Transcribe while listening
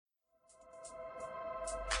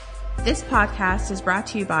This podcast is brought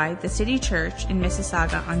to you by The City Church in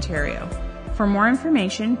Mississauga, Ontario. For more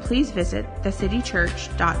information, please visit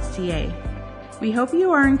thecitychurch.ca. We hope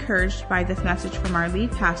you are encouraged by this message from our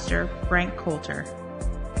lead pastor, Frank Coulter.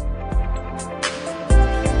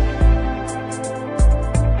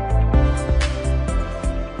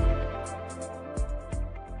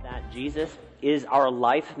 That Jesus is our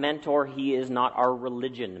life mentor. He is not our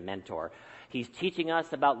religion mentor. He's teaching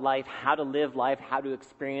us about life, how to live life, how to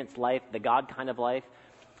experience life, the God kind of life,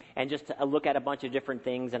 and just to look at a bunch of different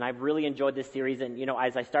things. And I've really enjoyed this series. And,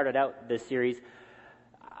 as I started out this series,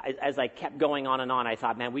 as I kept going on and on, I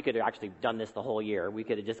thought, man, we could have actually done this the whole year. We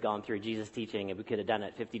could have just gone through Jesus' teaching, and we could have done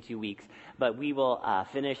it 52 weeks. But we will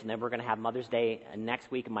finish, and then we're going to have Mother's Day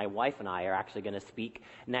next week. My wife and I are actually going to speak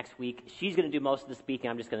next week. She's going to do most of the speaking.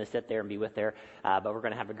 I'm just going to sit there and be with her. But we're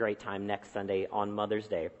going to have a great time next Sunday on Mother's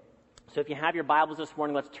Day. So if you have your Bibles this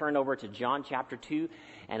morning, let's turn over to John chapter 2,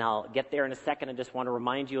 and I'll get there in a second. I just want to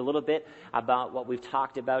remind you a little bit about what we've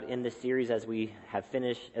talked about in this series as we're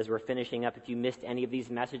finishing up. If you missed any of these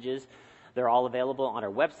messages, they're all available on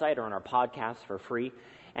our website or on our podcast for free.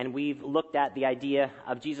 And we've looked at the idea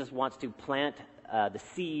of Jesus wants to plant the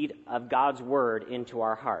seed of God's Word into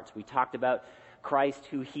our hearts. We talked about Christ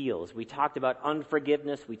who heals. We talked about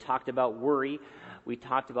unforgiveness. We talked about worry. We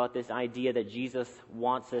talked about this idea that Jesus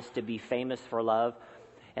wants us to be famous for love.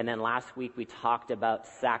 And then last week we talked about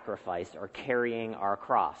sacrifice or carrying our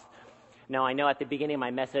cross. Now, I know at the beginning of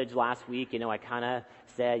my message last week, I kind of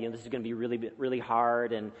said, this is going to be really, really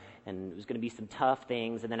hard and there's going to be some tough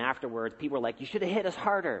things. And then afterwards, people were like, you should have hit us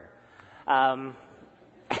harder.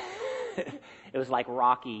 It was like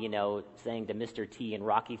Rocky, saying to Mr. T in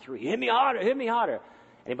Rocky 3, hit me harder, hit me harder.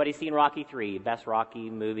 Anybody seen Rocky 3? Best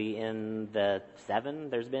Rocky movie in the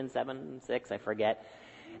 7? There's been 7, 6, I forget.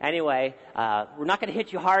 Anyway, we're not going to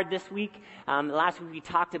hit you hard this week. Last week we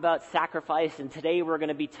talked about sacrifice, and today we're going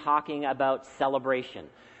to be talking about celebration.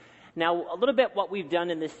 Now, a little bit what we've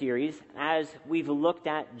done in this series, as we've looked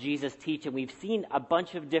at Jesus' teaching, we've seen a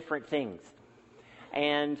bunch of different things.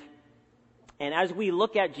 And as we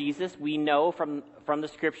look at Jesus, we know from the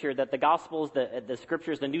Scripture that the Gospels, the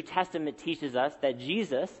Scriptures, the New Testament teaches us that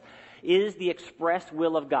Jesus is the express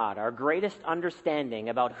will of God. Our greatest understanding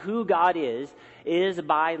about who God is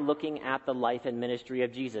by looking at the life and ministry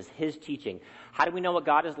of Jesus, His teaching. How do we know what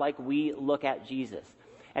God is like? We look at Jesus.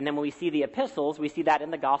 And then when we see the epistles, we see that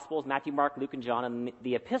in the Gospels, Matthew, Mark, Luke, and John, and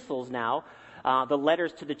the epistles now, the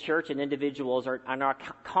letters to the church and individuals are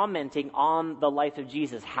commenting on the life of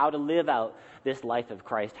Jesus, how to live out this life of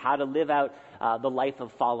Christ, how to live out the life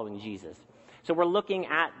of following Jesus. So we're looking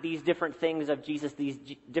at these different things of Jesus, these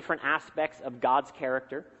different aspects of God's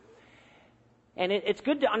character. And it's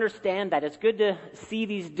good to understand that. It's good to see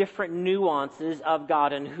these different nuances of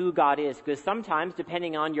God and who God is, because sometimes,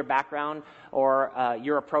 depending on your background or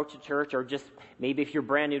your approach to church, or just maybe if you're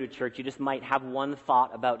brand new to church, you just might have one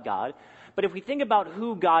thought about God. But if we think about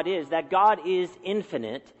who God is, that God is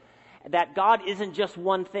infinite, that God isn't just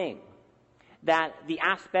one thing, that the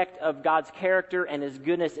aspect of God's character and His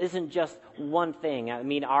goodness isn't just one thing. I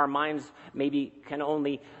mean, our minds maybe can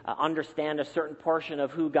only understand a certain portion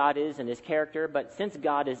of who God is and His character, but since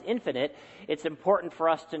God is infinite, it's important for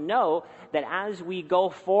us to know that as we go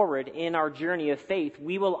forward in our journey of faith,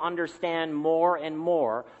 we will understand more and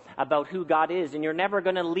more about who God is, and you're never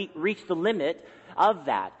going to reach the limit of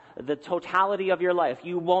that. The totality of your life.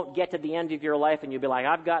 You won't get to the end of your life and you'll be like,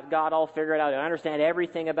 I've got God all figured out. I understand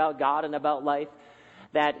everything about God and about life.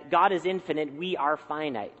 That God is infinite, we are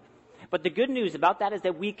finite. But the good news about that is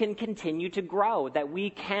that we can continue to grow, that we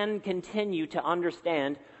can continue to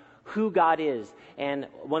understand who God is. And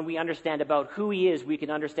when we understand about who He is, we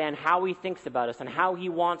can understand how He thinks about us and how He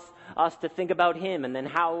wants us to think about Him, and then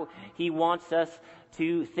how He wants us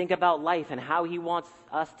to think about life and how He wants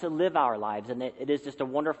us to live our lives. And it is just a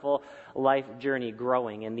wonderful life journey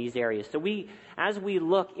growing in these areas. So as we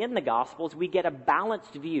look in the Gospels, we get a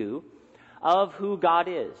balanced view of who God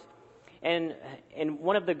is. And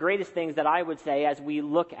one of the greatest things that I would say as we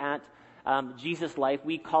look at Jesus' life,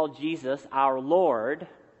 we call Jesus our Lord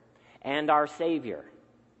and our Savior.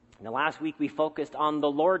 Now, last week we focused on the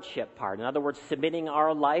lordship part. In other words, submitting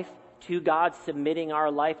our life to God, submitting our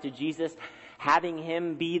life to Jesus, having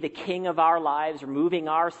Him be the King of our lives, removing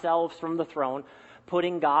ourselves from the throne,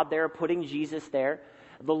 putting God there, putting Jesus there.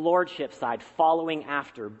 The lordship side, following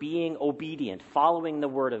after, being obedient, following the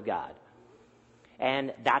Word of God.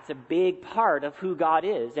 And that's a big part of who God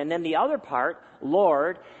is. And then the other part,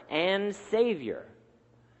 Lord and Savior.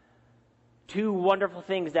 Two wonderful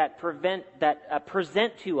things that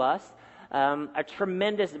present to us a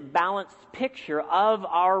tremendous balanced picture of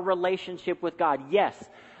our relationship with God. Yes,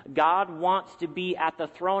 God wants to be at the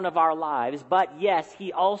throne of our lives, but yes,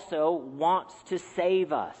 He also wants to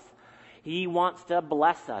save us. He wants to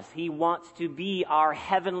bless us. He wants to be our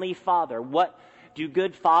heavenly Father. What do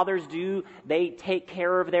good fathers do? They take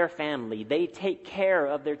care of their family. They take care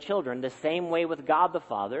of their children. The same way with God the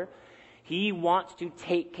Father. He wants to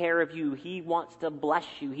take care of you. He wants to bless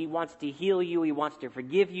you. He wants to heal you. He wants to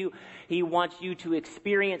forgive you. He wants you to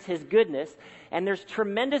experience His goodness. And there's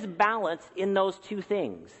tremendous balance in those two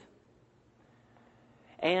things.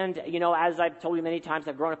 And, as I've told you many times,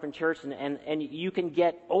 I've grown up in church, and you can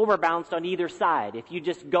get overbalanced on either side. If you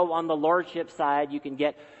just go on the lordship side, you can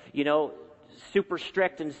get, super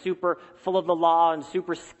strict and super full of the law and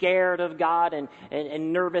super scared of God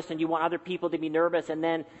and nervous, and you want other people to be nervous. And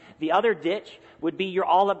then the other ditch would be you're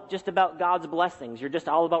all just about God's blessings. You're just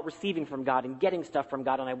all about receiving from God and getting stuff from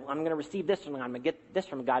God, and I'm going to receive this from God, I'm going to get this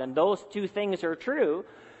from God. And those two things are true.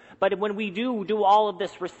 But when we do all of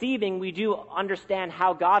this receiving, we do understand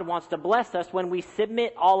how God wants to bless us. When we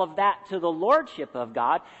submit all of that to the lordship of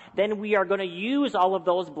God, then we are going to use all of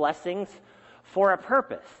those blessings for a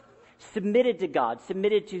purpose. Submitted to God,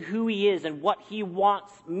 submitted to who He is and what He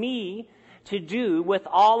wants me to do with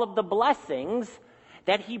all of the blessings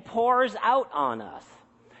that He pours out on us.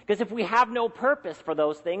 Because if we have no purpose for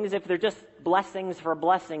those things, if they're just blessings for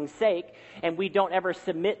blessing's sake, and we don't ever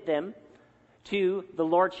submit them to the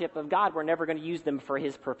lordship of God, we're never going to use them for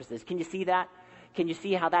His purposes. Can you see that? Can you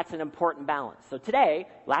see how that's an important balance? So today,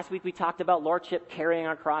 last week we talked about lordship, carrying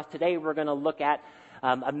our cross. Today we're going to look at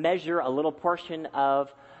a measure, a little portion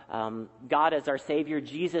of God as our Savior,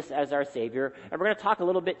 Jesus as our Savior. And we're going to talk a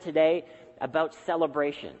little bit today about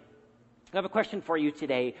celebration. I have a question for you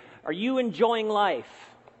today. Are you enjoying life?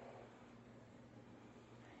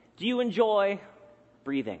 Do you enjoy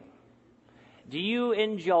breathing? Do you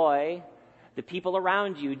enjoy the people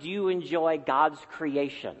around you? Do you enjoy God's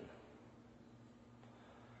creation?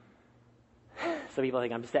 Some people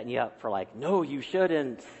think I'm setting you up for no, you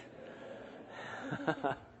shouldn't.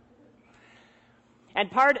 And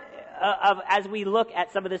part of, as we look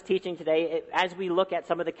at some of this teaching today, as we look at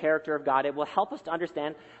some of the character of God, it will help us to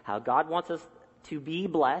understand how God wants us to be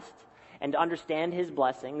blessed and to understand His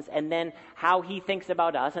blessings, and then how He thinks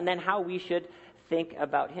about us, and then how we should think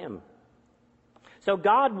about Him. So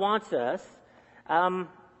God wants us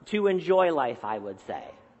to enjoy life, I would say.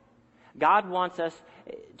 God wants us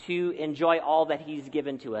to enjoy all that He's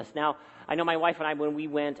given to us. Now, I know my wife and I, when we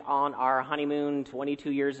went on our honeymoon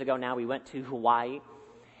 22 years ago now, we went to Hawaii.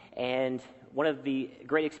 And one of the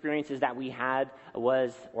great experiences that we had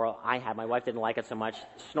was, or I had, my wife didn't like it so much,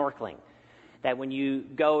 snorkeling. That when you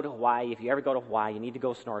go to Hawaii, if you ever go to Hawaii, you need to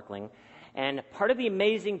go snorkeling. And part of the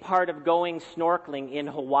amazing part of going snorkeling in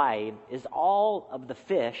Hawaii is all of the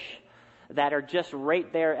fish that are just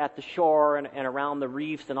right there at the shore and around the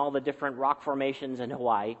reefs and all the different rock formations in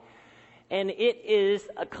Hawaii. And it is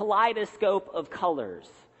a kaleidoscope of colors.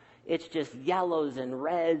 It's just yellows and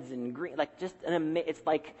reds and green, it's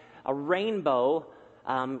like a rainbow,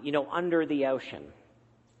 under the ocean.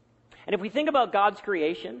 And if we think about God's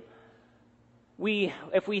creation,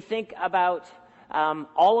 if we think about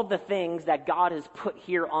all of the things that God has put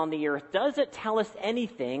here on the earth, does it tell us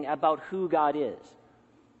anything about who God is?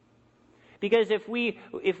 Because if we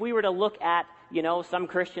were to look at, some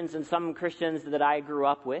Christians and some Christians that I grew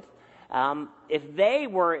up with, if they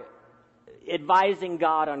were advising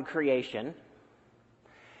God on creation,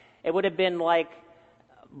 it would have been like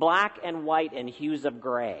black and white and hues of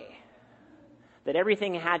gray. That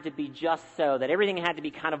everything had to be just so, that everything had to be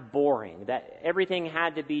kind of boring, that everything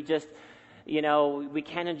had to be just, we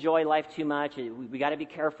can't enjoy life too much. We got to be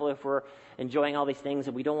careful if we're enjoying all these things,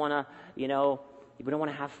 and we don't want to, we don't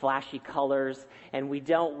want to have flashy colors, and we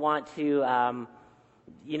don't want to,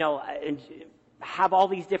 have all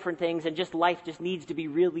these different things, and just life just needs to be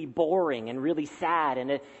really boring and really sad.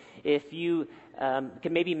 And if you can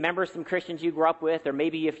maybe remember some Christians you grew up with, or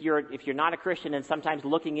maybe if you're not a Christian and sometimes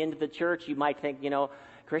looking into the church, you might think,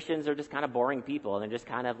 Christians are just kind of boring people, and they're just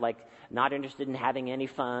kind of not interested in having any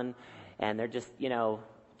fun, and they're just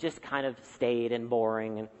just kind of staid and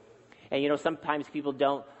boring. And sometimes people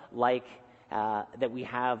don't like that we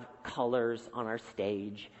have colors on our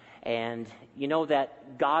stage. And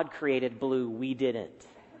that God created blue, we didn't. Do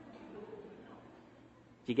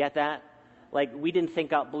you get that? We didn't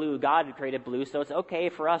think up blue, God had created blue, so it's okay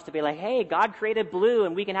for us to be like, hey, God created blue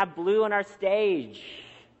and we can have blue on our stage.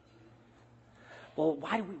 Well,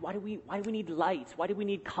 why do we need lights? Why do we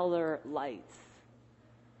need color lights?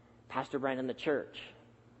 Pastor Brandon, the church.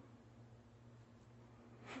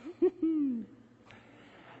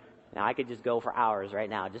 Now, I could just go for hours right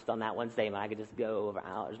now, just on that one statement. I could just go for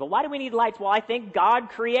hours. But why do we need lights? Well, I think God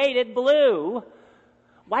created blue.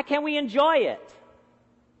 Why can't we enjoy it?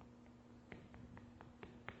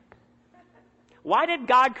 Why did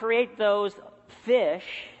God create those fish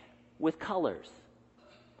with colors?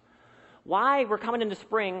 Why, we're coming into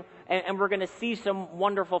spring and we're going to see some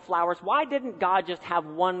wonderful flowers. Why didn't God just have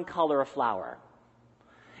one color of flower?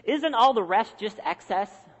 Isn't all the rest just excess?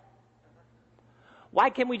 Why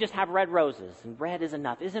can't we just have red roses and red is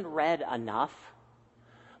enough? Isn't red enough?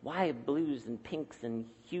 Why blues and pinks and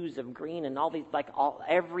hues of green and all these,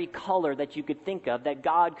 every color that you could think of, that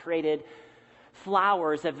God created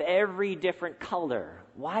flowers of every different color?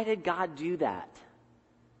 Why did God do that?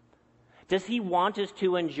 Does he want us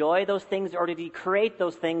to enjoy those things, or did he create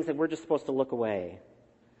those things and we're just supposed to look away?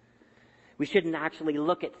 We shouldn't actually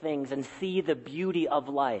look at things and see the beauty of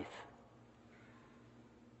life.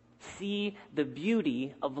 See the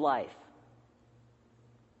beauty of life.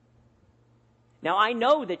 Now, I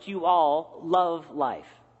know that you all love life.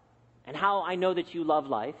 And how I know that you love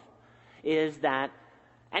life is that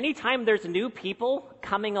anytime there's new people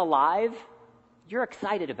coming alive, you're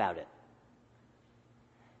excited about it.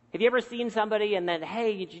 Have you ever seen somebody and then,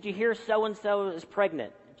 hey, did you hear so-and-so is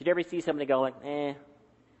pregnant? Did you ever see somebody go like,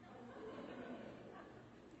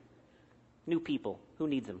 New people. Who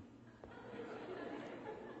needs them?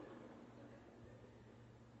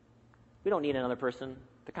 We don't need another person.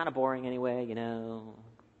 They're kind of boring anyway, you know.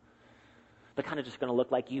 They're kind of just going to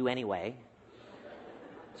look like you anyway.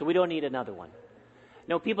 So we don't need another one.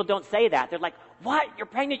 No, people don't say that. They're like, what? You're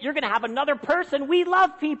pregnant? You're going to have another person? We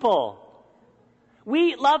love people.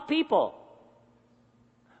 We love people.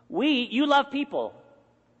 You love people.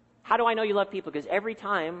 How do I know you love people? Because every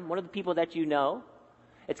time one of the people that you know,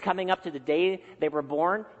 it's coming up to the day they were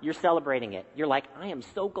born, you're celebrating it. You're like, I am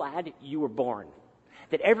so glad you were born.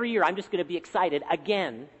 That every year I'm just going to be excited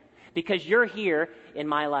again because you're here in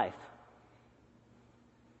my life.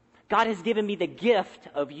 God has given me the gift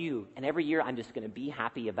of you, and every year I'm just going to be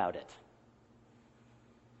happy about it.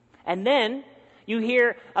 And then you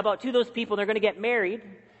hear about two of those people, they're going to get married,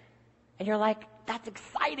 and you're like, that's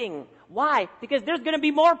exciting. Why? Because there's going to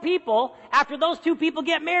be more people after those two people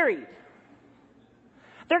get married.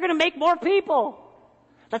 They're going to make more people.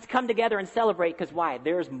 Let's come together and celebrate, because why?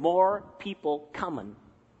 There's more people coming.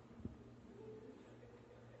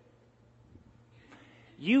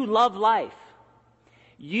 You love life.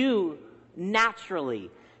 You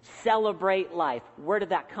naturally celebrate life. Where did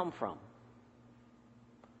that come from?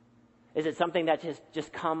 Is it something that has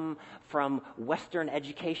just come from Western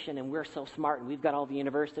education and we're so smart and we've got all the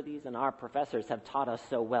universities and our professors have taught us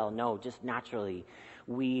so well? No, just naturally,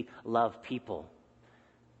 we love people.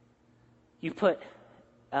 You put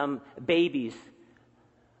babies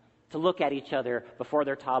to look at each other before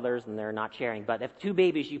they're toddlers and they're not sharing. But if two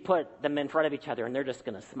babies, you put them in front of each other and they're just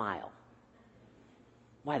going to smile.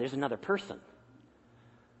 Why? There's another person.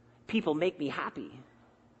 People make me happy.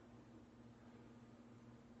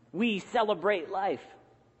 We celebrate life.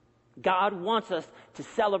 God wants us to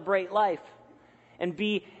celebrate life and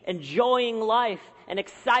be enjoying life and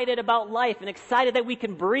excited about life and excited that we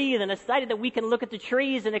can breathe and excited that we can look at the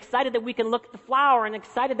trees and excited that we can look at the flower and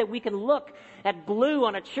excited that we can look at blue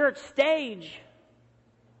on a church stage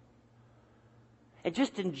and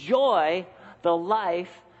just enjoy the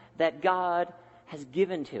life that God has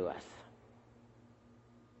given to us.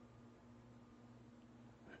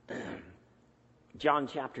 John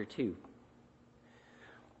chapter 2.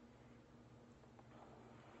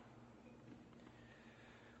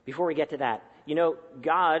 Before we get to that, you know,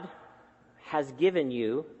 God has given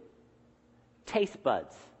you taste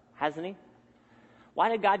buds, hasn't he? Why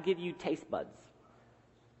did God give you taste buds?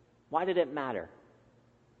 Why did it matter?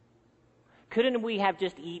 Couldn't we have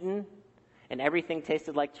just eaten and everything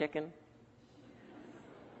tasted like chicken?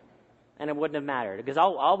 And it wouldn't have mattered. Because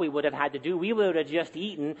all we would have had to do, we would have just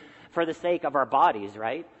eaten for the sake of our bodies,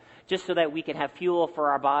 right? Just so that we could have fuel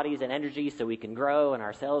for our bodies and energy so we can grow and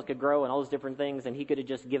our cells could grow and all those different things. And he could have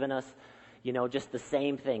just given us, you know, just the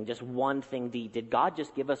same thing, just one thing to eat. Did God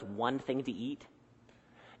just give us one thing to eat?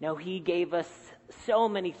 No, he gave us so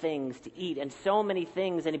many things to eat and so many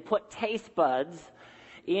things. And he put taste buds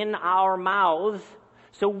in our mouths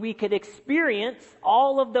so we could experience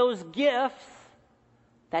all of those gifts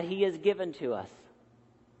that he has given to us.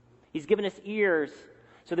 He's given us ears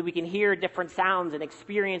so that we can hear different sounds and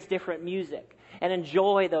experience different music and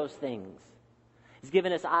enjoy those things. He's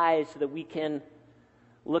given us eyes so that we can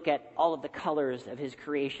look at all of the colors of his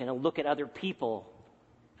creation and look at other people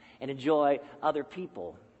and enjoy other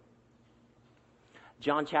people.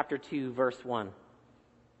 John chapter 2, verse 1.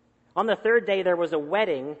 On the third day there was a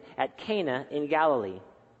wedding at Cana in Galilee,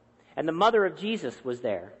 and the mother of Jesus was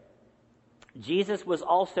there. Jesus was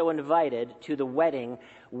also invited to the wedding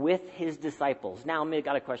with his disciples. Now, I've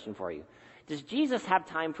got a question for you. Does Jesus have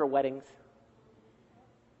time for weddings?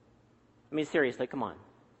 I mean, seriously, come on.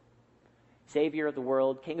 Savior of the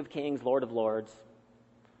world, King of kings, Lord of lords.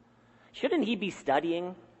 Shouldn't he be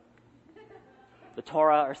studying the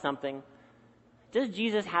Torah or something? Does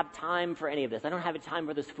Jesus have time for any of this? I don't have time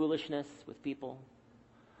for this foolishness with people.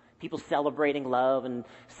 People celebrating love and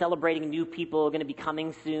celebrating new people going to be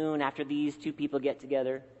coming soon after these two people get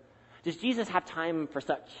together. Does Jesus have time for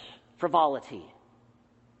such frivolity?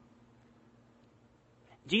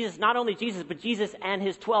 Jesus, not only Jesus, but Jesus and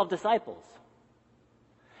his 12 disciples.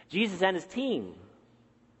 Jesus and his team.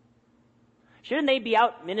 Shouldn't they be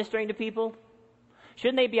out ministering to people?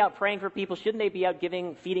 Shouldn't they be out praying for people? Shouldn't they be out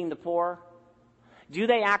feeding the poor? Do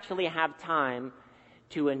they actually have time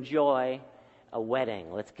to enjoy a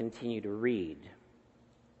wedding? Let's continue to read.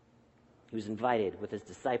 He was invited with his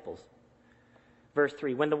disciples. Verse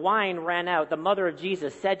 3, when the wine ran out, the mother of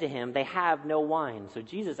Jesus said to him, they have no wine. So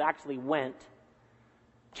Jesus actually went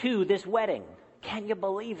to this wedding. Can you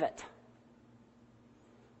believe it?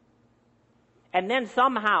 And then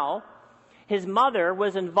somehow his mother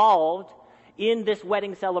was involved in this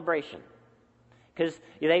wedding celebration because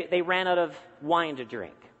they ran out of wine to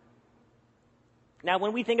drink. Now,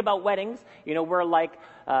 when we think about weddings, we're like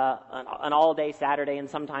an all-day Saturday, and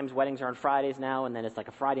sometimes weddings are on Fridays now, and then it's like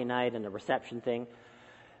a Friday night and a reception thing.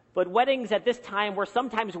 But weddings at this time were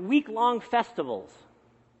sometimes week-long festivals.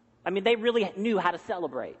 I mean, they really knew how to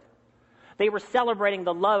celebrate. They were celebrating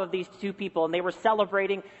the love of these two people, and they were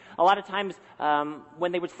celebrating, a lot of times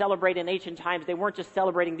when they would celebrate in ancient times, they weren't just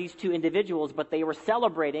celebrating these two individuals, but they were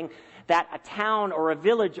celebrating that a town or a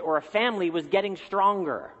village or a family was getting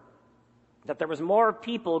stronger. That there was more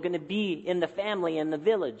people going to be in the family and the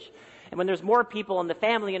village. And when there's more people in the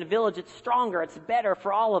family and the village, it's stronger. It's better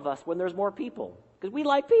for all of us when there's more people. Because we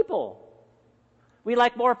like people. We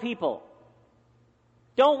like more people.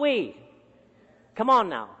 Don't we? Come on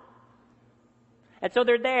now. And so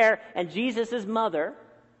they're there, and Jesus' mother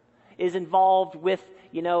is involved with,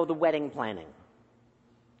 the wedding planning.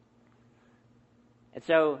 And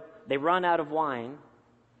so they run out of wine.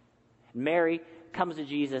 Mary comes to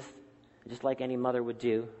Jesus, just like any mother would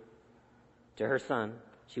do to her son.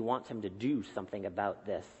 She wants him to do something about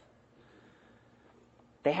this.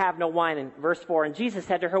 They have no wine. In verse 4, and Jesus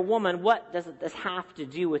said to her, woman, what does this have to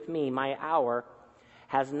do with me? My hour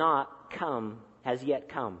has yet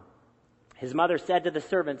come. His mother said to the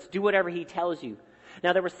servants, do whatever he tells you.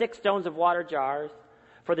 Now there were 6 stones of water jars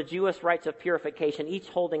for the Jewish rites of purification, each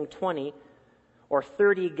holding 20 or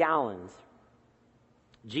 30 gallons.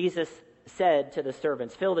 Jesus said to the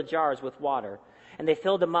servants, fill the jars with water. And they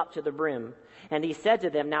filled them up to the brim. And he said to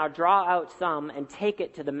them, now draw out some and take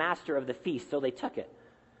it to the master of the feast. So they took it.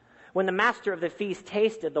 When the master of the feast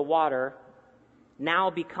tasted the water, now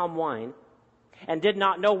become wine, and did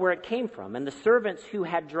not know where it came from, and the servants who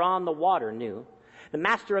had drawn the water knew, the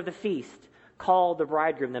master of the feast called the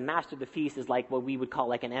bridegroom. The master of the feast is like what we would call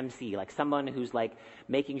like an MC, like someone who's like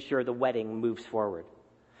making sure the wedding moves forward.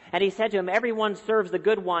 And he said to him, everyone serves the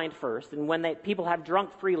good wine first, and when people have drunk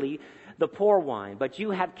freely, the poor wine. But you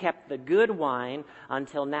have kept the good wine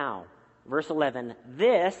until now. Verse 11,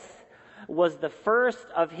 this was the first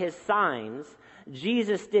of his signs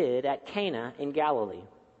Jesus did at Cana in Galilee,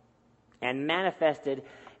 and manifested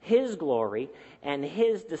his glory, and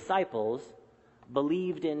his disciples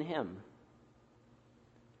believed in him.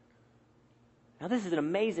 Now this is an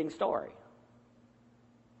amazing story.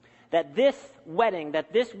 This wedding,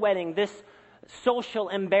 this social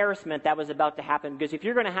embarrassment that was about to happen, because if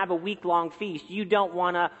you're going to have a week-long feast, you don't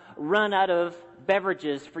want to run out of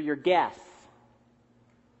beverages for your guests.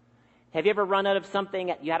 Have you ever run out of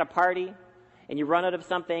something? You had a party, and you run out of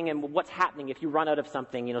something, and what's happening if you run out of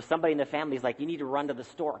something? Somebody in the family is like, you need to run to the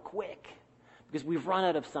store quick, because we've run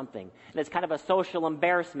out of something. And it's kind of a social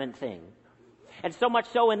embarrassment thing. And so much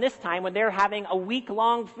so in this time when they're having a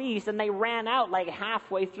week-long feast and they ran out like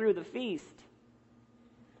halfway through the feast.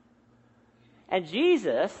 And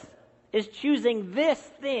Jesus is choosing this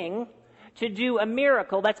thing to do a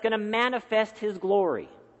miracle that's going to manifest his glory.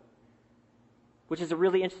 Which is a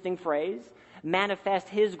really interesting phrase. Manifest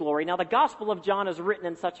his glory. Now the Gospel of John is written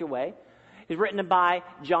in such a way. It's written by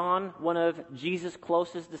John, one of Jesus'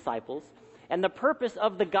 closest disciples. And the purpose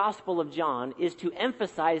of the Gospel of John is to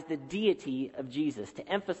emphasize the deity of Jesus, to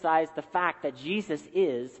emphasize the fact that Jesus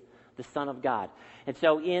is the Son of God. And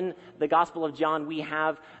so in the Gospel of John, we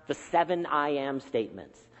have the 7 I am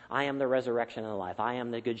statements. I am the resurrection and the life. I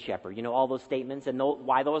am the good shepherd. You know, all those statements. And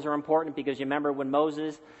why those are important? Because you remember when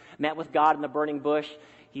Moses met with God in the burning bush,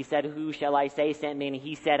 he said, who shall I say sent me? And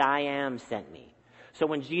he said, I am sent me. So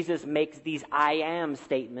when Jesus makes these I am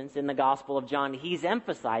statements in the Gospel of John, he's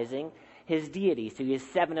emphasizing his deity. So he has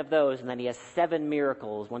 7 of those, and then he has 7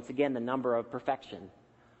 miracles. Once again, the number of perfection.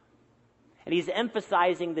 And he's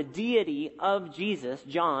emphasizing the deity of Jesus,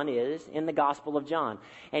 John is, in the Gospel of John.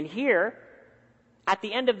 And here, at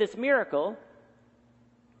the end of this miracle,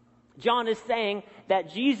 John is saying that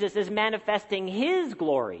Jesus is manifesting his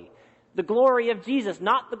glory. The glory of Jesus,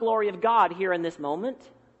 not the glory of God here in this moment,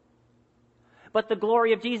 but the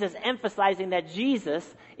glory of Jesus, emphasizing that Jesus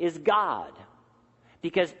is God.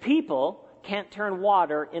 Because people can't turn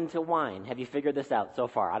water into wine. Have you figured this out so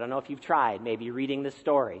far? I don't know if you've tried, maybe reading this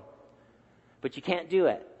story. But you can't do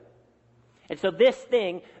it. And so this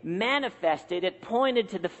thing manifested, it pointed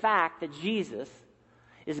to the fact that Jesus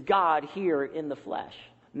is God here in the flesh,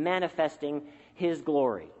 manifesting his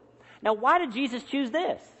glory. Now, why did Jesus choose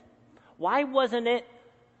this? Why wasn't it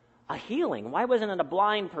a healing? Why wasn't it a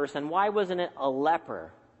blind person? Why wasn't it a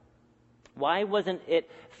leper? Why wasn't it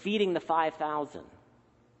feeding the 5,000?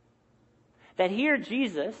 That here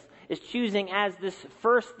Jesus is choosing as this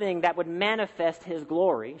first thing that would manifest his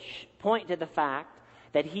glory, point to the fact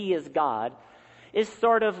that he is God, is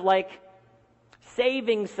sort of like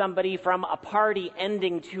saving somebody from a party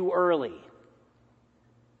ending too early.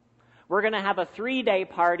 We're going to have a 3-day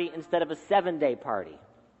party instead of a 7-day party.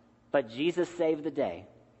 But Jesus saved the day.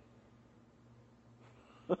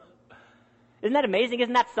 Isn't that amazing?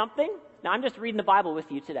 Isn't that something? Now, I'm just reading the Bible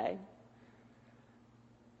with you today.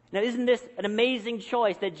 Now, isn't this an amazing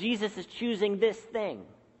choice that Jesus is choosing this thing?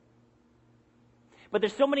 But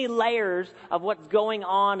there's so many layers of what's going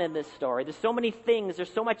on in this story. There's so many things.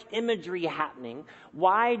 There's so much imagery happening.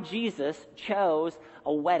 Why Jesus chose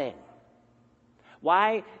a wedding.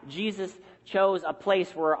 Why Jesus chose a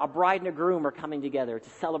place where a bride and a groom are coming together to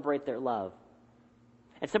celebrate their love.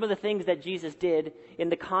 And some of the things that Jesus did in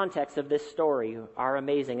the context of this story are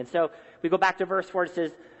amazing. And so we go back to verse 4. It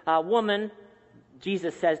says, woman,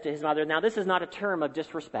 Jesus says to his mother, now this is not a term of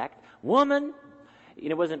disrespect. Woman,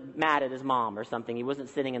 wasn't mad at his mom or something. He wasn't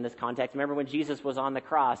sitting in this context. Remember when Jesus was on the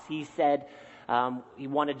cross, he said, he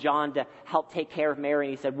wanted John to help take care of Mary.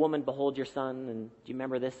 And he said, woman, behold your son. And do you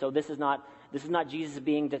remember this? So this is not Jesus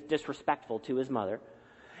being disrespectful to his mother.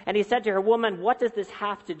 And he said to her, woman, what does this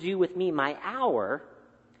have to do with me? My hour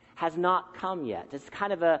has not come yet. It's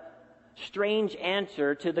kind of a strange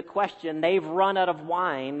answer to the question, they've run out of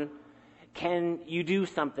wine. Can you do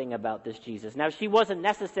something about this, Jesus? Now, she wasn't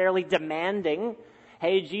necessarily demanding,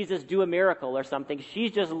 hey, Jesus, do a miracle or something.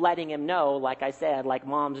 She's just letting him know, like I said, like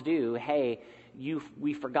moms do, hey,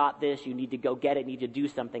 we forgot this. You need to go get it. You need to do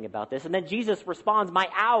something about this. And then Jesus responds, my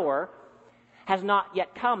hour has not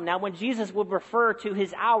yet come. Now, when Jesus would refer to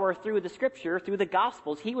his hour through the Scripture, through the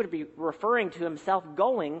Gospels, he would be referring to himself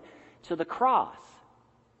going to the cross.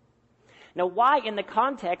 Now, why in the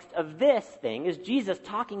context of this thing is Jesus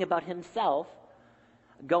talking about himself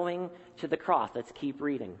going to the cross? Let's keep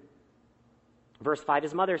reading. Verse 5,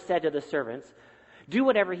 his mother said to the servants, do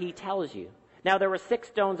whatever he tells you. Now, there were 6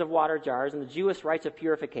 stones of water jars in the Jewish rites of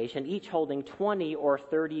purification, each holding 20 or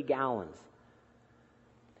 30 gallons.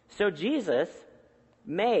 So Jesus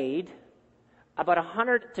made about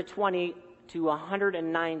 120 to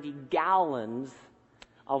 190 gallons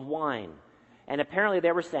of wine. And apparently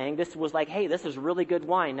they were saying this was like, hey, this is really good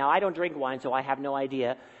wine. Now, I don't drink wine, so I have no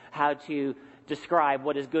idea how to describe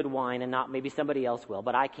what is good wine and not. Maybe somebody else will,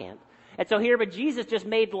 but I can't. And so here, but Jesus just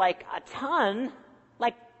made like a ton,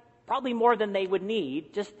 like probably more than they would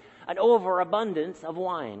need, just an overabundance of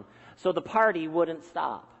wine. So the party wouldn't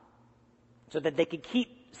stop. So that they could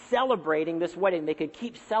keep celebrating this wedding. They could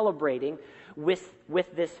keep celebrating with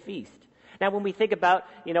this feast. Now, when we think about,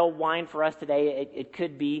 wine for us today, it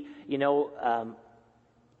could be,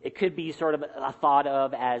 it could be sort of a thought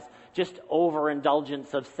of as just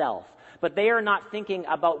overindulgence of self. But they are not thinking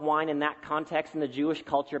about wine in that context in the Jewish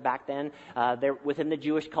culture back then. Within the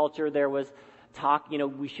Jewish culture, there was talk,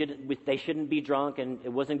 they shouldn't be drunk, and it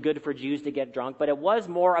wasn't good for Jews to get drunk. But it was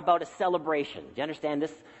more about a celebration. Do you understand?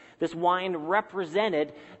 This wine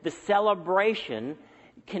represented the celebration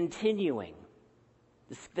continuing.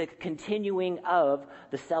 The continuing of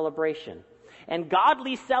the celebration. And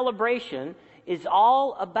godly celebration is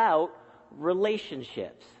all about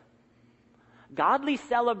relationships. Godly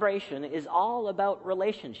celebration is all about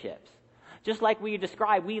relationships. Just like we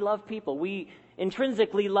described, we love people. We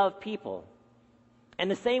intrinsically love people.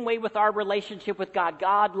 And the same way with our relationship with God.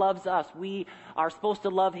 God loves us. We are supposed to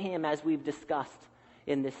love him, as we've discussed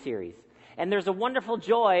in this series. And there's a wonderful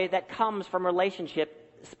joy that comes from relationship.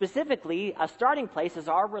 Specifically, a starting place is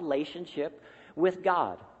our relationship with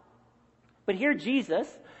God. But here Jesus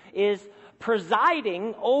is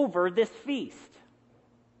presiding over this feast.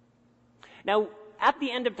 Now, at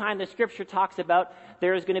the end of time, the scripture talks about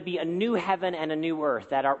there is going to be a new heaven and a new earth,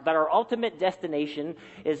 that our ultimate destination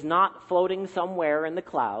is not floating somewhere in the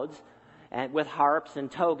clouds and with harps and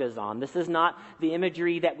togas on. This is not the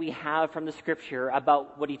imagery that we have from the scripture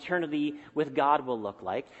about what eternity with God will look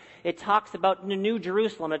like. It talks about the New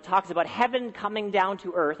Jerusalem. It talks about heaven coming down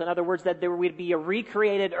to earth. In other words, that there would be a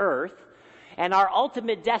recreated earth, and our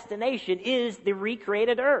ultimate destination is the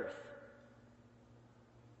recreated earth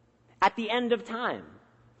at the end of time.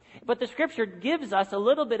 But the scripture gives us a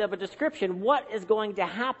little bit of a description what is going to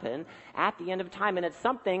happen at the end of time. And it's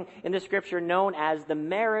something in the scripture known as the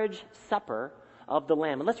marriage supper of the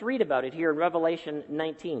Lamb. And let's read about it here in Revelation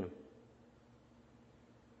 19.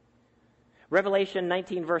 Revelation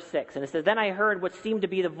 19, verse 6. And it says, "Then I heard what seemed to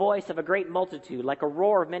be the voice of a great multitude, like a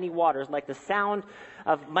roar of many waters, like the sound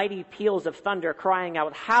of mighty peals of thunder, crying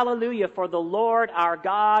out, 'Hallelujah, for the Lord our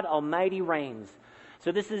God Almighty reigns.'"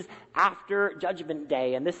 So this is after Judgment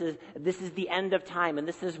Day, and this is the end of time, and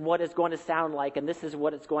this is what it's going to sound like, and this is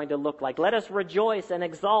what it's going to look like. "Let us rejoice and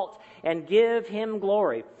exult and give him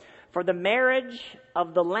glory. For the marriage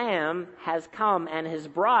of the Lamb has come, and his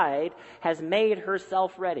bride has made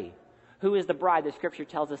herself ready." Who is the bride? The scripture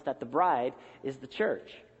tells us that the bride is the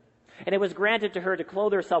church. "And it was granted to her to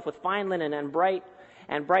clothe herself with fine linen and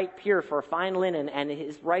bright pure, for fine linen and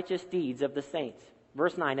his righteous deeds of the saints."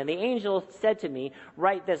 Verse 9, "And the angel said to me,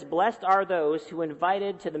 write this, blessed are those who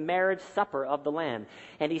invited to the marriage supper of the Lamb.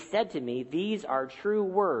 And he said to me, these are true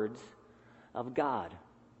words of God."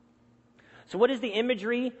 So what is the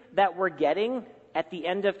imagery that we're getting at the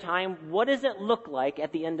end of time? What does it look like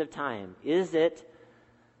at the end of time? Is it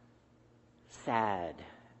sad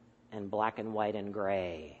and black and white and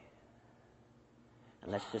gray? And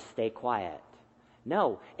let's just stay quiet.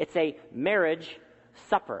 No, it's a marriage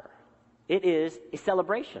supper. It is a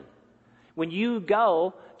celebration. When you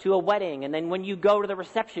go to a wedding and then when you go to the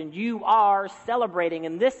reception, you are celebrating.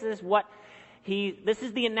 And this is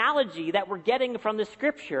the analogy that we're getting from the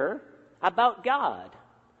scripture about God.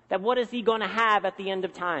 That what is he going to have at the end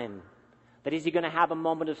of time? That is he going to have a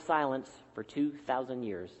moment of silence for 2,000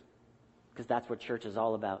 years? Because that's what church is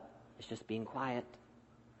all about. It's just being quiet.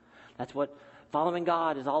 That's what following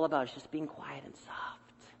God is all about. It's just being quiet and soft.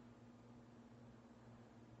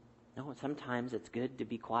 No, sometimes it's good to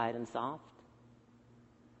be quiet and soft.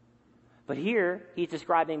 But here, he's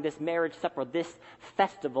describing this marriage supper, this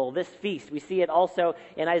festival, this feast. We see it also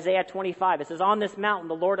in Isaiah 25. It says, "On this mountain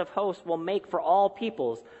the Lord of hosts will make for all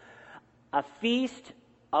peoples a feast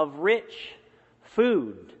of rich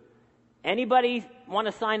food." Anybody want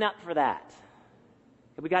to sign up for that?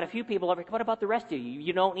 We got a few people over here. What about the rest of you?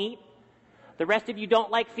 You don't eat? The rest of you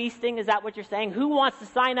don't like feasting? Is that what you're saying? Who wants to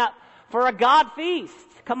sign up for a God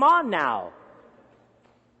feast? Come on now.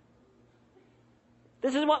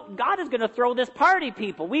 This is what God is going to throw this party,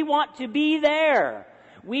 people. We want to be there.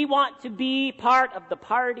 We want to be part of the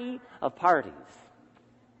party of parties.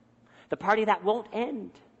 The party that won't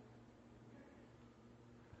end.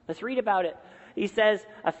 Let's read about it. He says,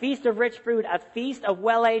 "A feast of rich fruit, a feast of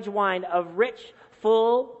well-aged wine, of rich,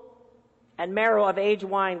 full, and marrow of aged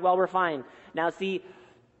wine, well refined." Now see,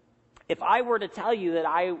 if I were to tell you that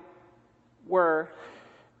I were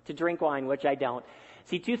to drink wine, which I don't,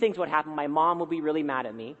 see, two things would happen. My mom would be really mad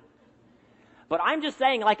at me. But I'm just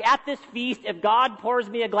saying, like at this feast, if God pours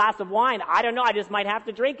me a glass of wine, I don't know, I just might have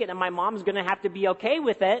to drink it, and my mom's going to have to be okay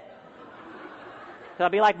with it. So I'll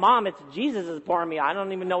be like, "Mom, it's Jesus is pouring me. I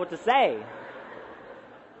don't even know what to say."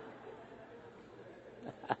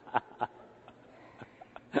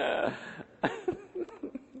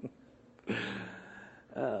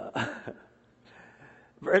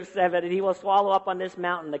 Verse 7, "And he will swallow up on this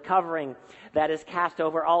mountain the covering that is cast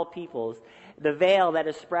over all peoples, the veil that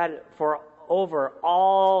is spread over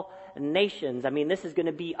all nations." I mean, this is going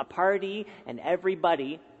to be a party, and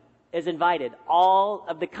everybody is invited. All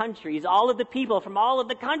of the countries, all of the people from all of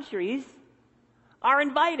the countries are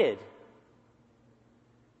invited.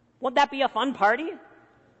 Won't that be a fun party?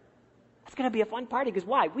 It's going to be a fun party, because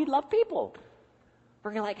why? We love people.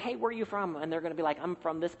 We're going to be like, "Hey, where are you from?" And they're going to be like, "I'm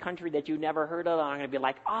from this country that you never heard of." And I'm going to be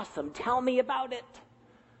like, "Awesome, tell me about it."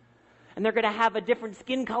 And they're going to have a different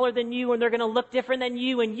skin color than you, and they're going to look different than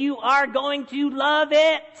you, and you are going to love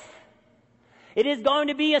it. It is going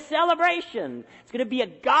to be a celebration. It's going to be a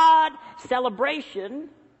God celebration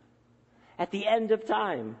at the end of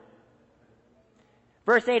time.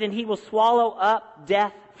 Verse 8, and he will swallow up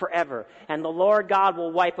death forever. And the Lord God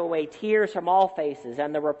will wipe away tears from all faces,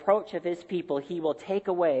 and the reproach of his people he will take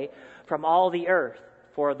away from all the earth,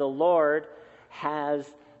 for the Lord has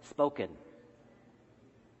spoken.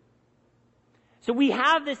 So we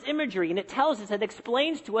have this imagery, and it tells us, it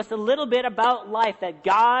explains to us a little bit about life, that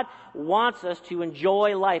God wants us to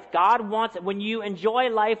enjoy life. God wants, when you enjoy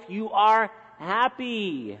life, you are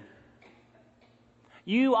happy.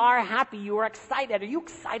 You are happy. You are excited. Are you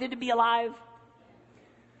excited to be alive?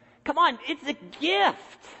 Come on, it's a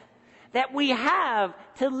gift that we have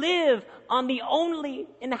to live on the only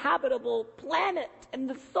inhabitable planet in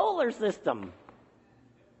the solar system.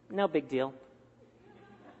 No big deal.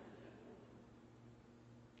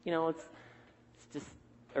 You know, it's just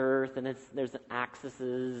Earth, and there's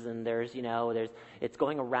axes, and it's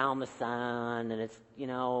going around the sun, and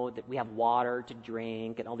that we have water to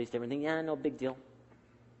drink and all these different things. Yeah, no big deal.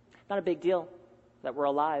 Not a big deal that we're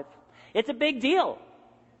alive. It's a big deal.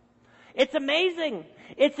 It's amazing.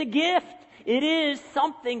 It's a gift. It is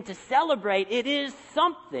something to celebrate. It is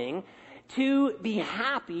something to be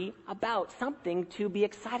happy about, something to be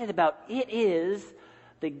excited about. It is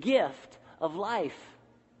the gift of life.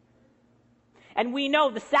 And we know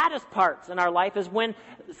the saddest parts in our life is when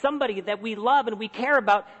somebody that we love and we care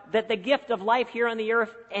about, that the gift of life here on the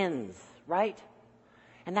earth ends, right?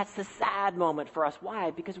 And that's the sad moment for us.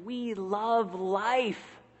 Why? Because we love life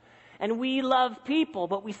and we love people,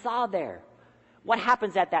 but we saw there what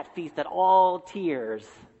happens at that feast, that all tears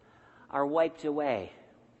are wiped away.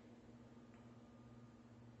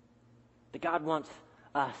 That God wants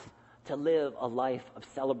us to live a life of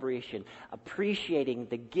celebration, appreciating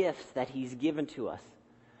the gifts that he's given to us.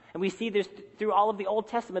 And we see this through all of the Old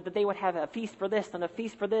Testament, that they would have a feast for this and a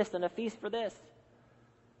feast for this and a feast for this.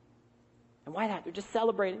 And why that? They're just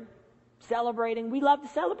celebrating. Celebrating. We love to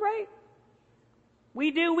celebrate. We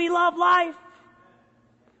do. We love life.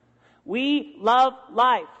 We love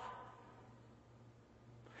life.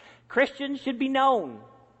 Christians should be known.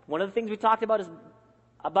 One of the things we talked about is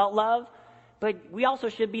about love, but we also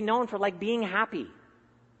should be known for being happy.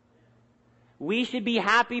 We should be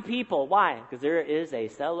happy people. Why? Because there is a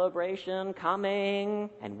celebration coming,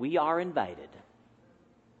 and we are invited.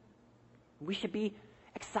 We should be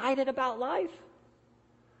excited about life.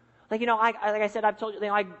 Like I said, I've told you,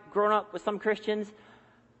 I've grown up with some Christians,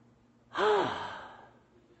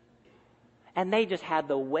 and they just had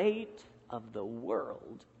the weight of the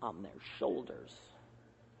world on their shoulders.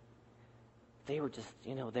 They were just,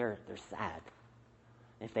 they're sad.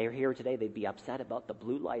 If they were here today, they'd be upset about the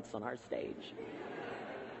blue lights on our stage.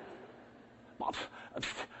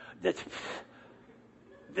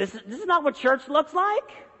 This is not what church looks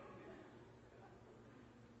like.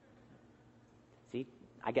 See,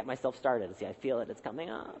 I get myself started. See, I feel it. It's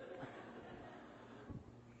coming up.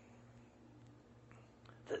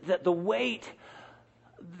 The weight,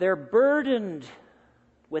 they're burdened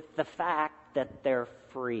with the fact that they're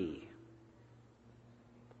free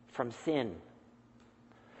from sin.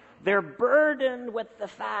 They're burdened with the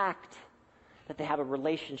fact that they have a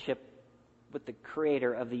relationship with the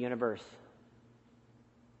creator of the universe.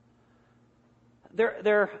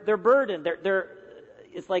 They're burdened.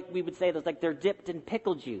 It's like we would say, it's like they're dipped in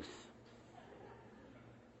pickle juice.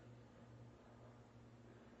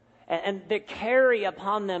 And they carry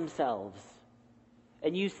upon themselves,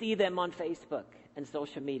 and you see them on Facebook and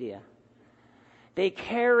social media, they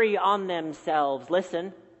carry on themselves,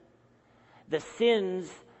 listen, the sins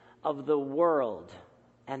of the world,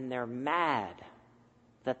 and they're mad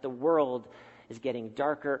that the world is getting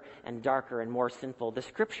darker and darker and more sinful. The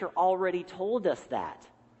scripture already told us that.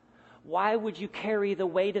 Why would you carry the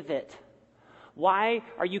weight of it? Why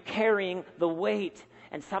are you carrying the weight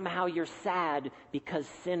and somehow you're sad because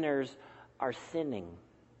sinners are sinning?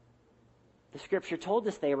 The scripture told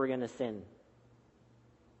us they were going to sin.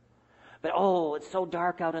 But it's so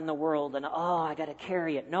dark out in the world, and I got to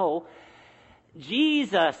carry it. No,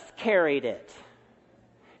 Jesus carried it.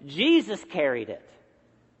 Jesus carried it.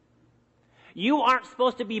 You aren't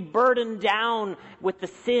supposed to be burdened down with the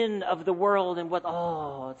sin of the world and with,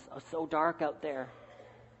 it's so dark out there.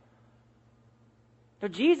 So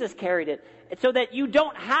Jesus carried it so that you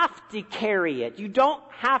don't have to carry it. You don't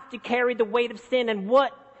have to carry the weight of sin. And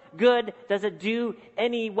what good does it do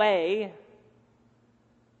anyway?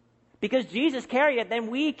 Because Jesus carried it, then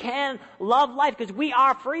we can love life because we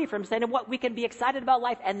are free from sin. And we can be excited about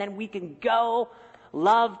life, and then we can go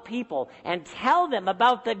love people and tell them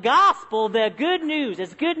about the gospel, the good news.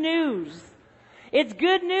 It's good news. It's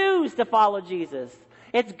good news to follow Jesus.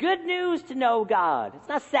 It's good news to know God. It's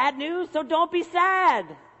not sad news, so don't be sad.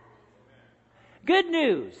 Good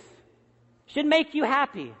news should make you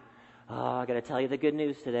happy. Oh, I got to tell you the good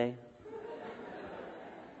news today.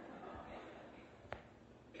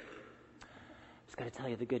 Just got to tell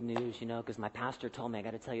you the good news, because my pastor told me I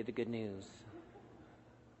got to tell you the good news.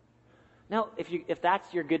 No, if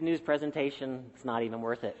that's your good news presentation, it's not even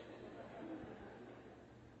worth it.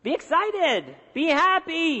 Be excited. Be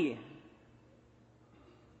happy.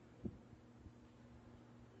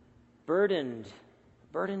 Burdened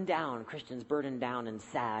down. Christians burdened down and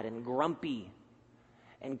sad and grumpy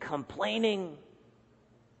and complaining.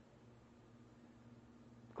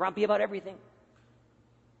 Grumpy about everything.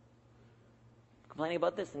 Complaining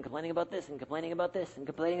about this and complaining about this and complaining about this and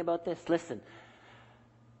complaining about this. Listen,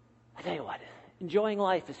 I tell you what, enjoying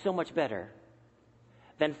life is so much better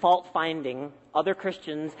than fault-finding other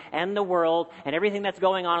Christians and the world and everything that's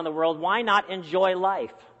going on in the world. Why not enjoy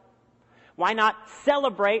life? Why not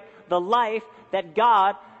celebrate the life that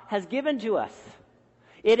God has given to us?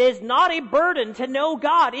 It is not a burden to know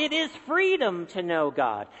God. It is freedom to know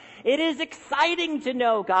God. It is exciting to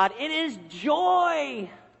know God. It is joy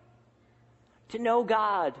to know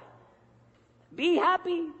God. Be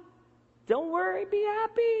happy. Don't worry, be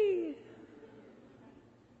happy.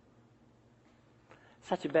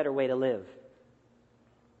 Such a better way to live.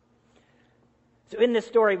 So in this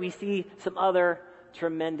story, we see some other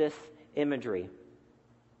tremendous imagery.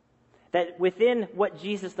 That within what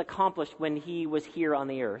Jesus accomplished when he was here on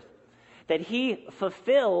the earth, that he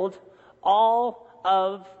fulfilled all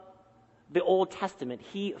of the Old Testament.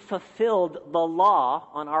 He fulfilled the law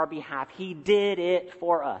on our behalf. He did it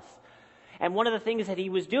for us. And one of the things that he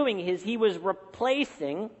was doing is he was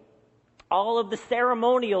replacing all of the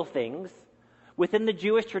ceremonial things within the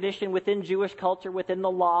Jewish tradition, within Jewish culture, within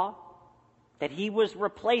the law, that he was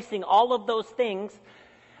replacing all of those things,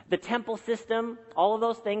 the temple system, all of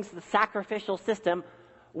those things, the sacrificial system,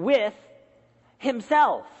 with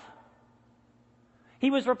himself.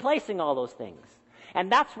 He was replacing all those things.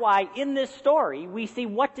 And that's why in this story we see,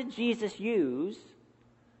 what did Jesus use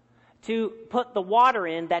to put the water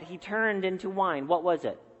in that he turned into wine? What was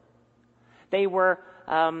it? They were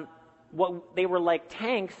like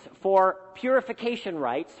tanks for purification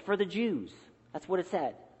rites for the Jews. That's what it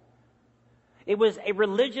said. It was a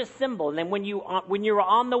religious symbol. And then when you were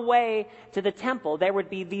on the way to the temple, there would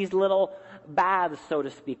be these little baths, so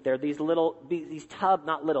to speak. There, these tubs,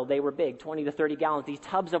 not little, they were big, 20 to 30 gallons, these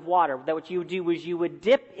tubs of water. That what you would do was you would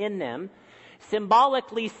dip in them,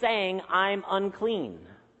 symbolically saying, I'm unclean.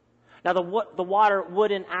 Now the water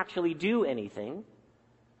wouldn't actually do anything.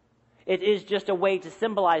 It is just a way to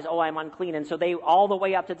symbolize, oh, I'm unclean. And so all the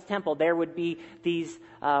way up to the temple, there would be these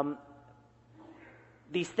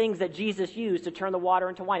things that Jesus used to turn the water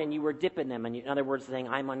into wine, and you were dipping them, and in other words, saying,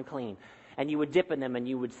 I'm unclean. And you would dip in them, and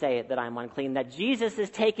you would say that I'm unclean. That Jesus is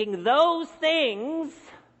taking those things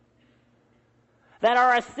that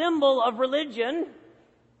are a symbol of religion,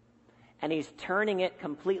 and he's turning it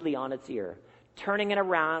completely on its ear, turning it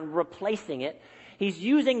around, replacing it. He's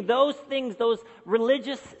using those things, those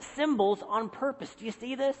religious symbols, on purpose. Do you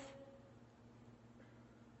see this?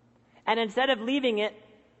 And instead of leaving it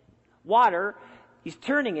water, he's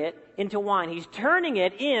turning it into wine. He's turning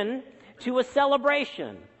it into a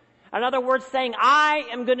celebration. In other words, saying, I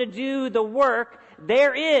am going to do the work.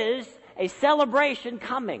 There is a celebration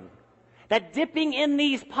coming. That dipping in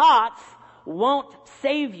these pots won't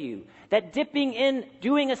save you. That dipping in,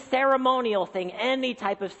 doing a ceremonial thing, any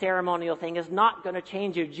type of ceremonial thing, is not going to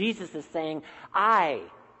change you. Jesus is saying,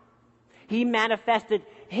 He manifested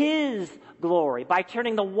His glory by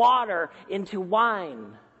turning the water into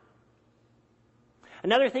wine.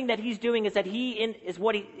 Another thing that He's doing is that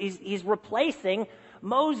He's replacing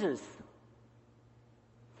Moses.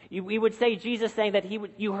 We would say, Jesus saying that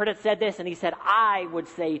you heard it said this, and He said, I would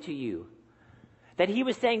say to you. That He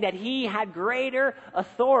was saying that He had greater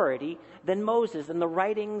authority than Moses and the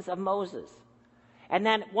writings of Moses. And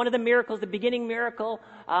then one of the miracles, the beginning miracle,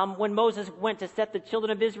 when Moses went to set the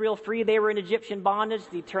children of Israel free, they were in Egyptian bondage.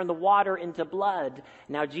 He turned the water into blood.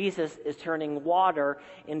 Now Jesus is turning water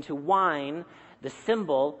into wine, the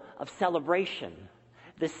symbol of celebration,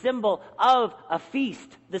 the symbol of a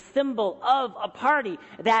feast, the symbol of a party,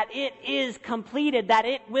 that it is completed, that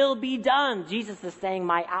it will be done. Jesus is saying,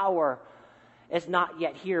 my hour is not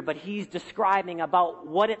yet here, but He's describing about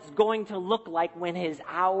what it's going to look like when His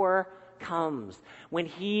hour comes, when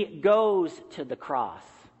He goes to the cross.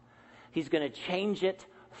 He's going to change it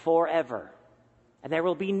forever. And there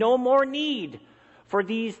will be no more need for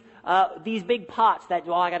these big pots that,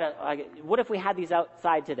 what if we had these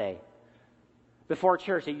outside today? Before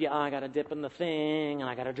church, I got to dip in the thing, and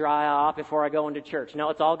I got to dry off before I go into church. No,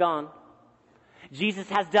 it's all gone. Jesus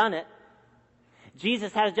has done it.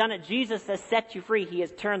 Jesus has done it. Jesus has set you free. He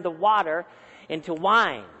has turned the water into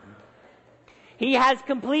wine. He has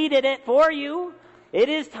completed it for you. It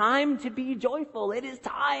is time to be joyful. It is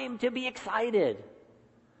time to be excited.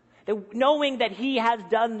 Knowing that He has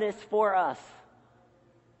done this for us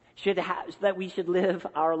so that we should live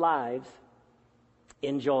our lives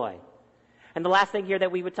in joy. And the last thing here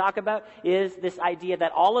that we would talk about is this idea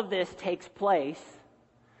that all of this takes place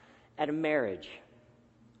at a marriage.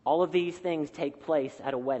 All of these things take place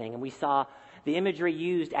at a wedding. And we saw the imagery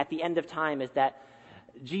used at the end of time is that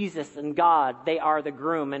Jesus and God, they are the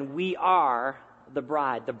groom, and we are the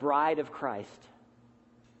bride of Christ.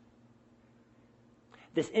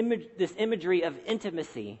 This imagery of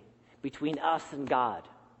intimacy between us and God.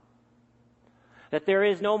 That there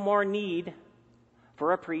is no more need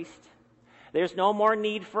for a priest. There's no more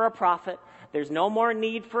need for a prophet. There's no more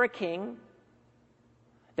need for a king.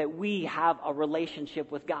 That we have a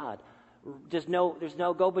relationship with God. There's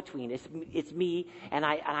no go-between. It's me, and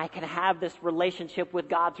I can have this relationship with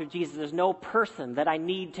God through Jesus. There's no person that I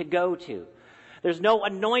need to go to. There's no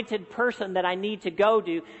anointed person that I need to go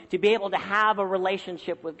to be able to have a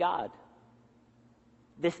relationship with God.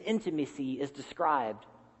 This intimacy is described.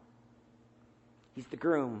 He's the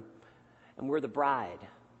groom, and we're the bride.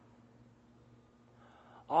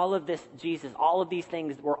 All of this, Jesus, all of these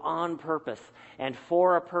things were on purpose and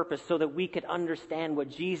for a purpose so that we could understand what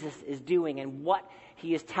Jesus is doing and what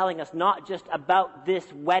He is telling us, not just about this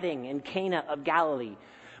wedding in Cana of Galilee,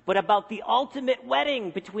 but about the ultimate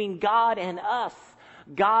wedding between God and us,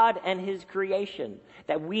 God and His creation,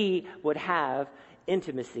 that we would have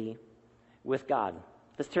intimacy with God.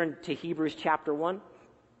 Let's turn to Hebrews chapter 1.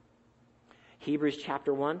 Hebrews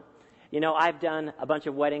chapter 1. You know, I've done a bunch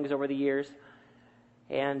of weddings over the years.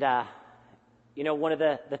 And, one of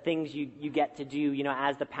the things you get to do,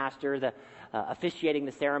 as the pastor, officiating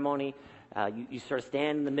the ceremony, you sort of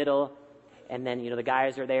stand in the middle, and then, the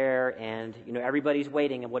guys are there, and, everybody's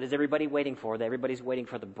waiting. And what is everybody waiting for? Everybody's waiting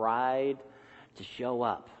for the bride to show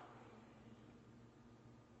up.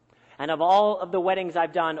 And of all of the weddings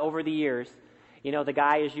I've done over the years, the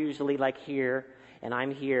guy is usually like here, and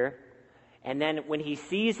I'm here. And then when he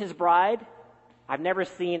sees his bride, I've never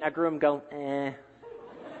seen a groom go, eh.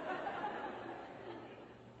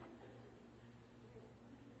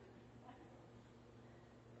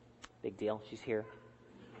 Big deal. She's here.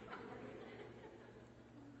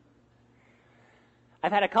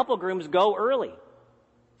 I've had a couple grooms go early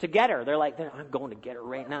to get her. They're like, I'm going to get her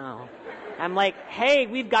right now. I'm like, hey,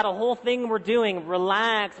 we've got a whole thing we're doing.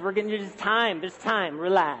 Relax. We're getting this time. There's time.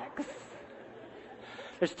 Relax.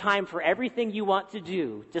 There's time for everything you want to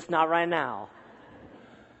do, just not right now.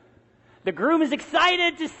 The groom is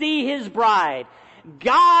excited to see his bride.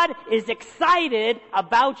 God is excited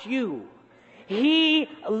about you. He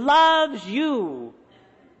loves you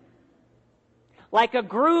like a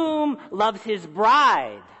groom loves his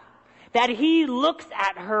bride, that he looks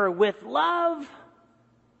at her with love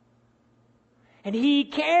and he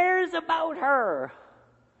cares about her.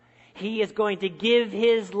 He is going to give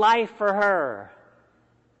his life for her.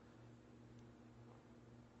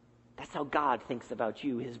 That's how God thinks about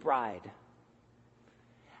you, his bride.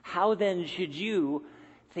 How then should you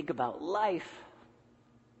think about life?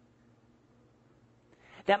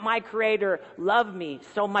 That my Creator loved me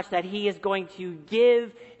so much that He is going to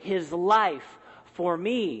give His life for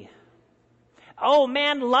me. Oh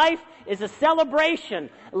man, life is a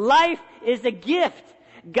celebration. Life is a gift.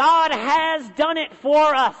 God has done it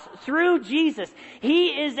for us through Jesus. He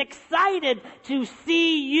is excited to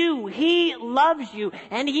see you. He loves you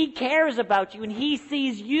and He cares about you and He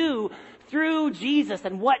sees you through Jesus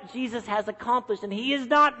and what Jesus has accomplished. And He is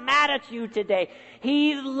not mad at you today.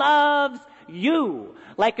 He loves you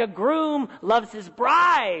like a groom loves his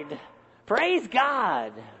bride. Praise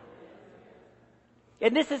God.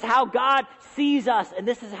 And this is how God sees us, and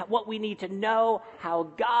this is what we need to know, how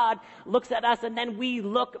God looks at us, and then we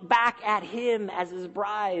look back at Him as His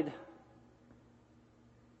bride.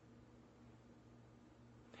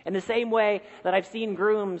 In the same way that I've seen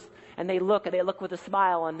grooms, and they look with a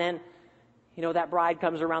smile, and then, that bride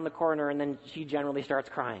comes around the corner, and then she generally starts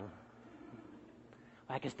crying.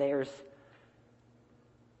 Why? Because there's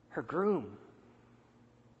her groom.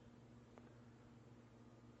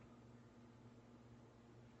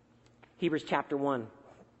 Hebrews chapter 1,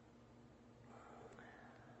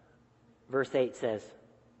 verse 8 says,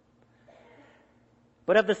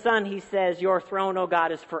 But of the Son he says, Your throne, O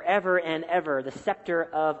God, is forever and ever. The scepter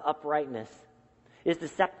of uprightness is the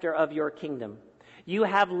scepter of your kingdom. You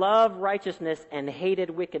have loved righteousness and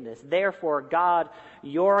hated wickedness. Therefore, God,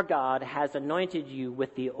 your God, has anointed you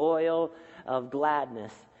with the oil of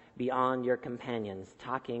gladness beyond your companions,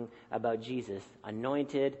 talking about Jesus,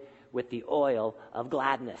 anointed with the oil of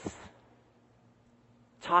gladness.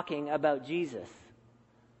 Talking about Jesus.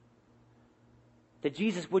 That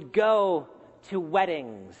Jesus would go to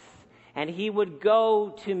weddings, and he would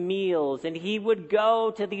go to meals, and he would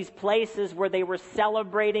go to these places where they were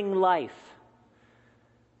celebrating life.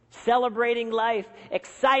 Celebrating life,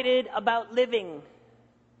 excited about living.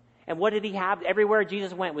 And what did he have? Everywhere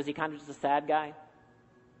Jesus went, was he kind of just a sad guy?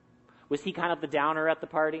 Was he kind of the downer at the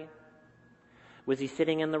party? Was he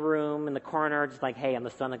sitting in the room, in the corner, just like, hey, I'm the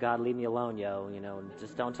Son of God, leave me alone, yo,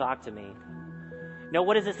 just don't talk to me. No,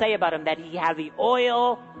 what does it say about him? That he had the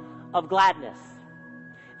oil of gladness.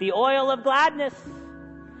 The oil of gladness.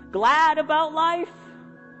 Glad about life.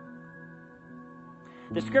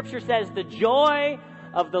 The scripture says the joy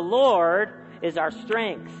of the Lord is our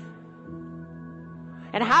strength.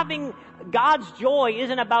 And having God's joy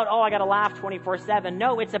isn't about, I got to laugh 24/7.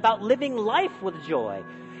 No, it's about living life with joy.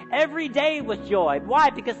 Every day with joy.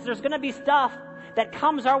 Why? Because there's going to be stuff that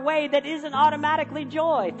comes our way that isn't automatically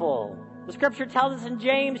joyful. The scripture tells us in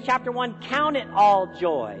James chapter 1, count it all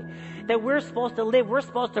joy. That we're supposed to live, we're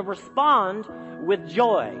supposed to respond with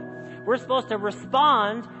joy. We're supposed to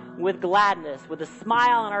respond with gladness, with a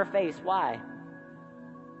smile on our face. Why?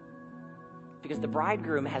 Because the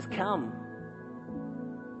bridegroom has come.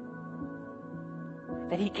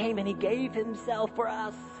 That he came and he gave himself for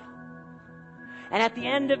us. And at the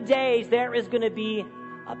end of days, there is going to be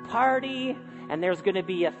a party, and there's going to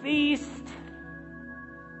be a feast.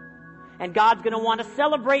 And God's going to want to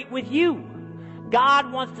celebrate with you.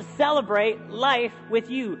 God wants to celebrate life with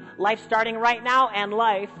you. Life starting right now and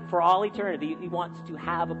life for all eternity. He wants to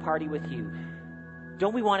have a party with you.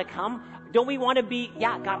 Don't we want to come? Don't we want to be,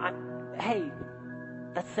 God, hey,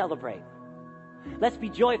 let's celebrate. Let's be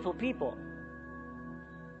joyful people.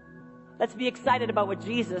 Let's be excited about what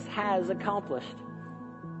Jesus has accomplished.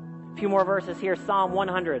 A few more verses here. Psalm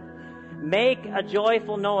 100. Make a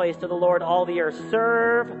joyful noise to the Lord, all the earth.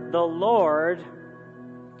 Serve the Lord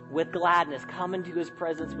with gladness. Come into his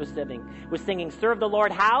presence with singing. Serve the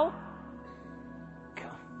Lord how?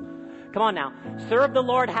 Come on now. Serve the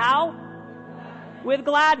Lord how? With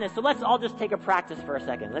gladness. So let's all just take a practice for a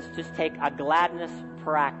second. Let's just take a gladness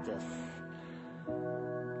practice.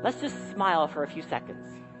 Let's just smile for a few seconds.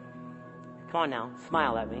 Come on now,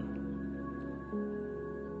 smile at me.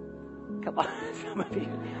 Come on, some of you.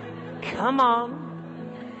 Come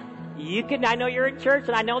on. You can, I know you're in church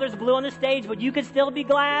and I know there's blue on the stage, but you can still be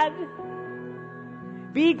glad.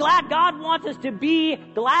 Be glad. God wants us to be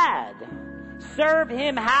glad. Serve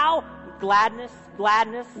him how? Gladness.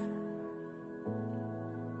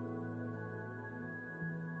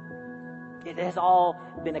 It has all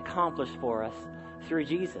been accomplished for us through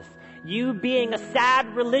Jesus. You being a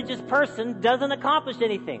sad religious person doesn't accomplish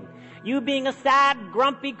anything. You being a sad,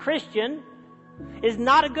 grumpy Christian is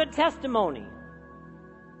not a good testimony.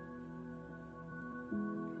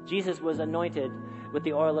 Jesus was anointed with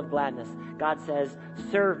the oil of gladness. God says,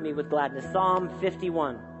 serve me with gladness. Psalm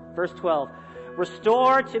 51, verse 12.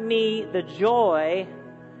 Restore to me the joy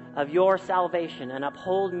of your salvation and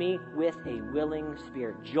uphold me with a willing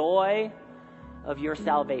spirit. Joy of your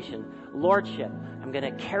salvation. Lordship. I'm going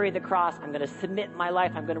to carry the cross. I'm going to submit my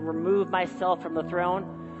life. I'm going to remove myself from the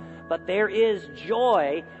throne. But there is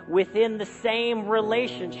joy within the same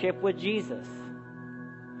relationship with Jesus.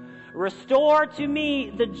 Restore to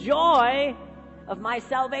me the joy of my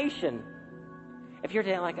salvation. If you're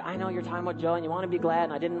like, I know you're talking about joy and you want to be glad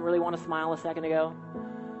and I didn't really want to smile a second ago.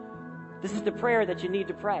 This is the prayer that you need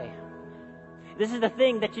to pray. This is the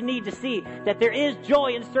thing that you need to see, that there is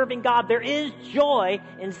joy in serving God. There is joy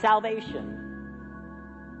in salvation.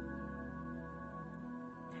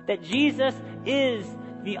 That Jesus is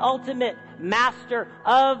the ultimate master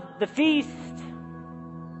of the feast.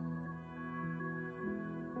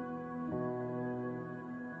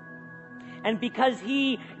 And because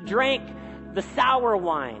he drank the sour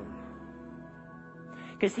wine,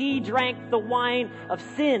 because he drank the wine of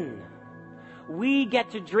sin, we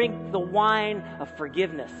get to drink the wine of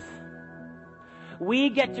forgiveness. We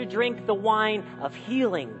get to drink the wine of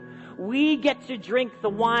healing. We get to drink the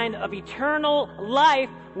wine of eternal life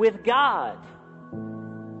with God.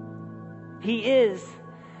 He is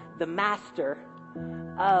the master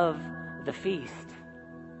of the feast.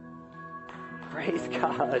 Praise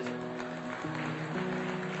God.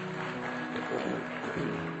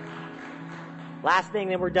 Last thing,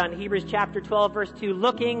 then we're done. Hebrews chapter 12, verse 2.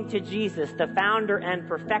 Looking to Jesus, the founder and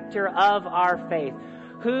perfecter of our faith,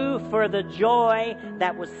 who for the joy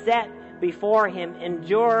that was set before him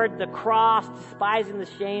endured the cross, despising the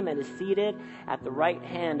shame, and is seated at the right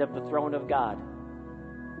hand of the throne of God.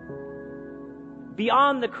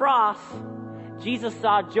 Beyond the cross, Jesus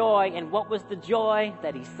saw joy, and what was the joy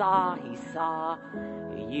that he saw? He saw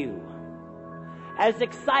you. As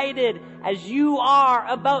excited as you are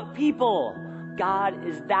about people, God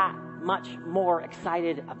is that much more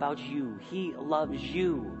excited about you. He loves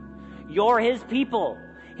you. You're his people.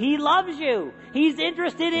 He loves you. He's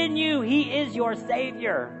interested in you. He is your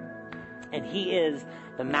Savior. And he is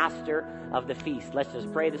the master of the feast. Let's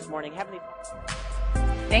just pray this morning. Heavenly Father.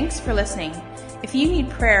 Thanks for listening. If you need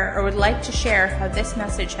prayer or would like to share how this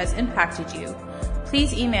message has impacted you,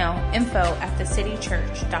 please email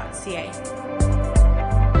info@thecitychurch.ca.